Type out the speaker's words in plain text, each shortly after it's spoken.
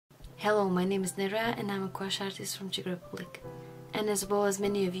Hello, my name is Nerea and I'm a gouache artist from Czech Republic. And as well as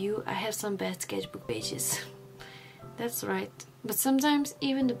many of you, I have some bad sketchbook pages. That's right. But sometimes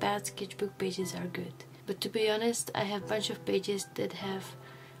even the bad sketchbook pages are good. But to be honest, I have a bunch of pages that have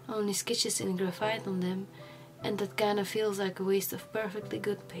only sketches in graphite on them, and that kind of feels like a waste of perfectly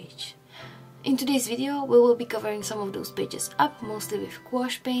good page. In today's video we will be covering some of those pages up, mostly with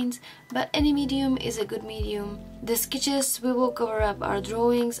gouache paints, but any medium is a good medium. The sketches we will cover up are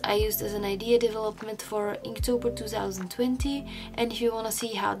drawings I used as an idea development for Inktober 2020, and if you want to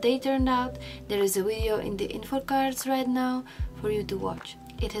see how they turned out, there is a video in the info cards right now for you to watch.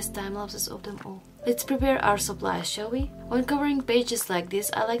 It has time lapses of them all. Let's prepare our supplies, shall we? When covering pages like this,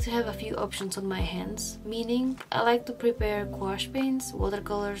 I like to have a few options on my hands, meaning I like to prepare gouache paints,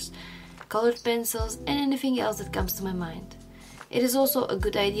 watercolors, colored pencils and anything else that comes to my mind. It is also a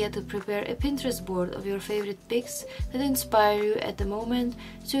good idea to prepare a Pinterest board of your favorite pics that inspire you at the moment,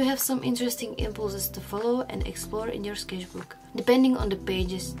 so you have some interesting impulses to follow and explore in your sketchbook. Depending on the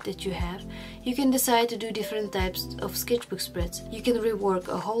pages that you have, you can decide to do different types of sketchbook spreads. You can rework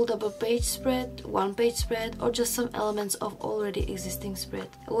a whole double page spread, one page spread, or just some elements of already existing spread.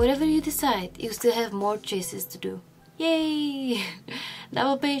 Whatever you decide, you still have more choices to do. Yay!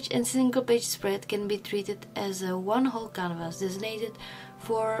 Double page and single page spread can be treated as a one whole canvas designated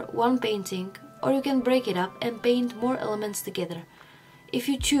for one painting, or you can break it up and paint more elements together. If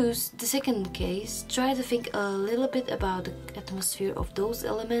you choose the second case, try to think a little bit about the atmosphere of those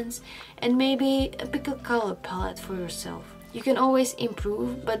elements and maybe pick a color palette for yourself. You can always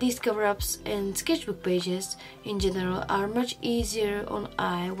improve, but these cover-ups and sketchbook pages in general are much easier on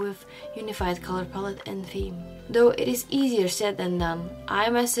eye with unified color palette and theme. Though it is easier said than done, I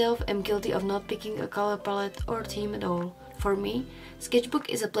myself am guilty of not picking a color palette or theme at all. For me, sketchbook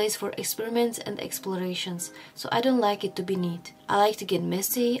is a place for experiments and explorations, so I don't like it to be neat. I like to get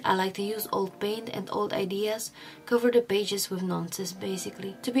messy, I like to use old paint and old ideas, cover the pages with nonsense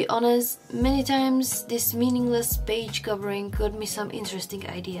basically. To be honest, many times this meaningless page covering got me some interesting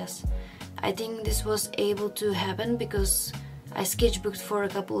ideas. I think this was able to happen because I sketchbooked for a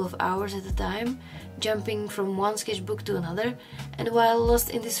couple of hours at a time, jumping from one sketchbook to another, and while lost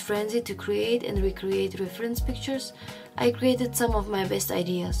in this frenzy to create and recreate reference pictures, I created some of my best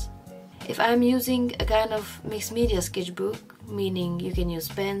ideas. If I'm using a kind of mixed media sketchbook, meaning you can use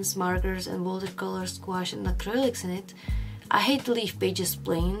pens, markers and watercolors, gouache and acrylics in it, I hate to leave pages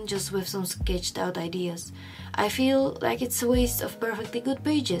plain, just with some sketched out ideas. I feel like it's a waste of perfectly good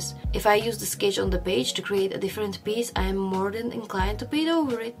pages. If I use the sketch on the page to create a different piece, I am more than inclined to paint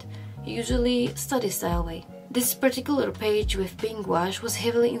over it, usually study style way. This particular page with pink gouache was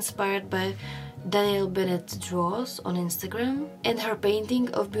heavily inspired by Danielle Bennett Draws on Instagram and her painting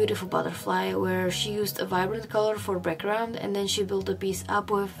of Beautiful Butterfly, where she used a vibrant color for background and then she built the piece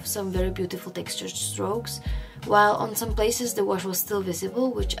up with some very beautiful textured strokes, while on some places the wash was still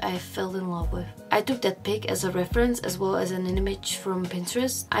visible, which I fell in love with. I took that pic as a reference as well as an image from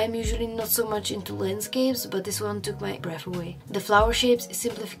Pinterest. I am usually not so much into landscapes, but this one took my breath away. The flower shapes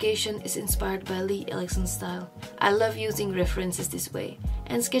simplification is inspired by Lee Ellison's style. I love using references this way,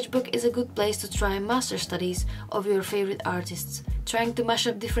 and sketchbook is a good place to try master studies of your favorite artists, trying to mash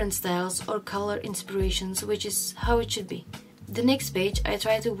up different styles or color inspirations, which is how it should be. The next page I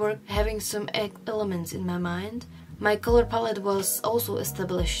try to work having some elements in my mind. My color palette was also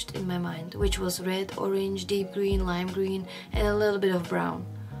established in my mind, which was red, orange, deep green, lime green and a little bit of brown.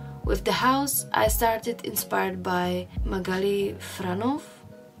 With the house I started inspired by Magali Franov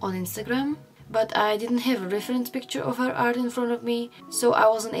on Instagram, but I didn't have a reference picture of her art in front of me, so I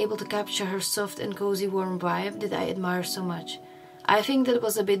wasn't able to capture her soft and cozy warm vibe that I admire so much. I think that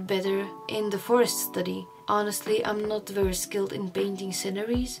was a bit better in the forest study. Honestly, I'm not very skilled in painting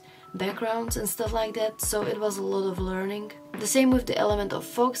sceneries, backgrounds and stuff like that, so it was a lot of learning. The same with the element of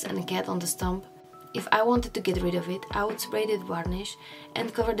fox and cat on the stump. If I wanted to get rid of it, I would spray it varnish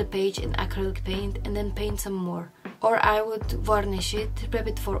and cover the page in acrylic paint and then paint some more. Or I would varnish it, prep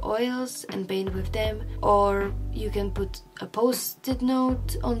it for oils and paint with them, or you can put a post-it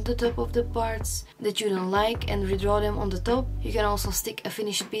note on the top of the parts that you don't like and redraw them on the top. You can also stick a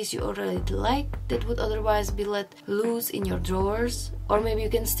finished piece you already like that would otherwise be let loose in your drawers, or maybe you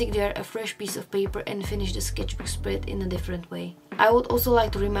can stick there a fresh piece of paper and finish the sketchbook spread in a different way. I would also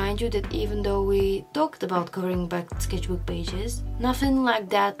like to remind you that even though we talked about covering back sketchbook pages, nothing like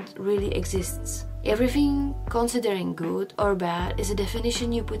that really exists. Everything, considering good or bad, is a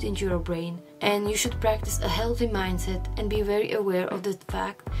definition you put into your brain, and you should practice a healthy mindset and be very aware of the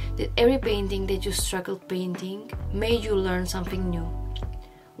fact that every painting that you struggled painting made you learn something new.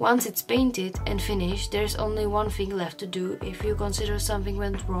 Once it's painted and finished, there's only one thing left to do if you consider something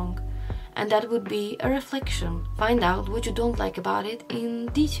went wrong, and that would be a reflection. Find out what you don't like about it in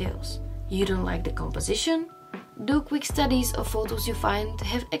details. You don't like the composition? Do quick studies of photos you find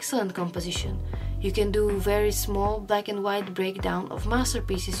have excellent composition. You can do very small black and white breakdown of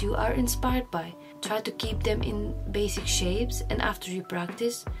masterpieces you are inspired by. Try to keep them in basic shapes, and after you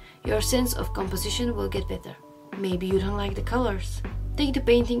practice, your sense of composition will get better. Maybe you don't like the colors. Take the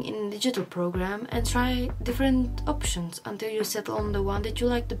painting in a digital program and try different options until you settle on the one that you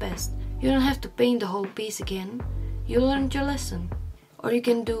like the best. You don't have to paint the whole piece again. You learned your lesson. Or you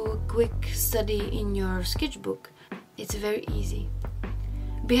can do a quick study in your sketchbook. It's very easy.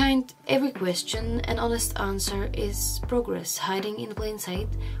 Behind every question, an honest answer is progress hiding in plain sight,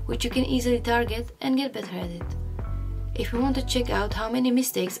 which you can easily target and get better at it. If you want to check out how many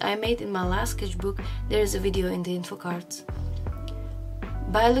mistakes I made in my last sketchbook, there is a video in the info cards.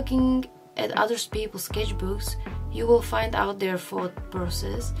 By looking at other people's sketchbooks, you will find out their thought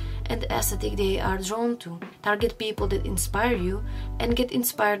process and the aesthetic they are drawn to. Target people that inspire you and get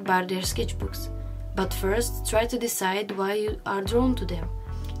inspired by their sketchbooks. But first, try to decide why you are drawn to them.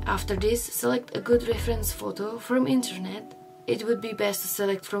 After this, select a good reference photo from internet. It would be best to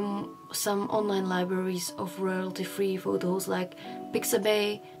select from some online libraries of royalty-free photos like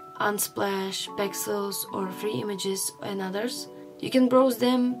Pixabay, Unsplash, Pexels, or Free Images and others. You can browse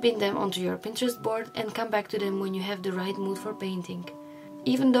them, pin them onto your Pinterest board and come back to them when you have the right mood for painting.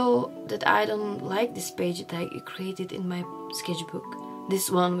 Even though that I don't like this page that I created in my sketchbook,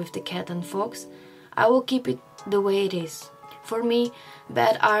 this one with the cat and fox, I will keep it the way it is. For me,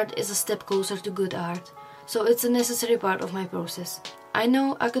 bad art is a step closer to good art, so it's a necessary part of my process. I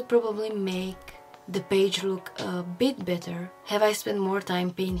know I could probably make the page look a bit better have I spent more time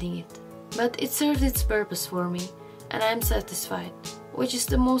painting it, but it served its purpose for me, and I'm satisfied, which is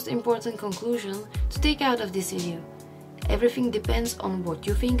the most important conclusion to take out of this video. Everything depends on what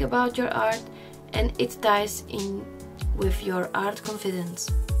you think about your art, and it ties in with your art confidence.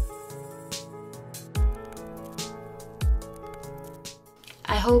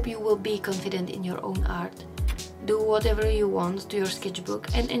 I hope you will be confident in your own art. Do whatever you want to your sketchbook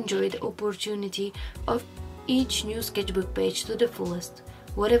and enjoy the opportunity of each new sketchbook page to the fullest,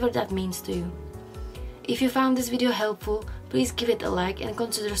 whatever that means to you. If you found this video helpful, please give it a like and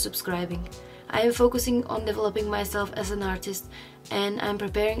consider subscribing. I am focusing on developing myself as an artist, and I'm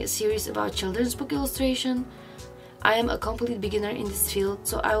preparing a series about children's book illustration. I am a complete beginner in this field,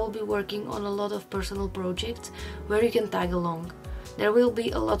 so I will be working on a lot of personal projects where you can tag along. There will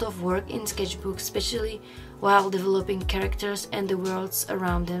be a lot of work in sketchbooks, especially while developing characters and the worlds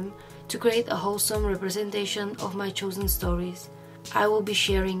around them to create a wholesome representation of my chosen stories. I will be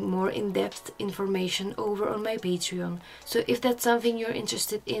sharing more in-depth information over on my Patreon, so if that's something you're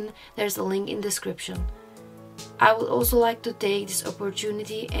interested in, there's a link in the description. I would also like to take this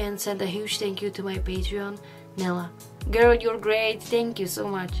opportunity and send a huge thank you to my Patreon, Nerea. Girl, you're great, thank you so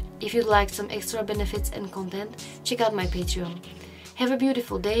much. If you'd like some extra benefits and content, check out my Patreon. Have a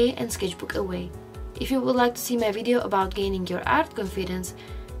beautiful day and sketchbook away. If you would like to see my video about gaining your art confidence,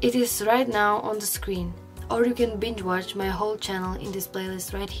 it is right now on the screen. Or you can binge watch my whole channel in this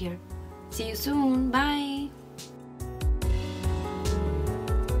playlist right here. See you soon, bye!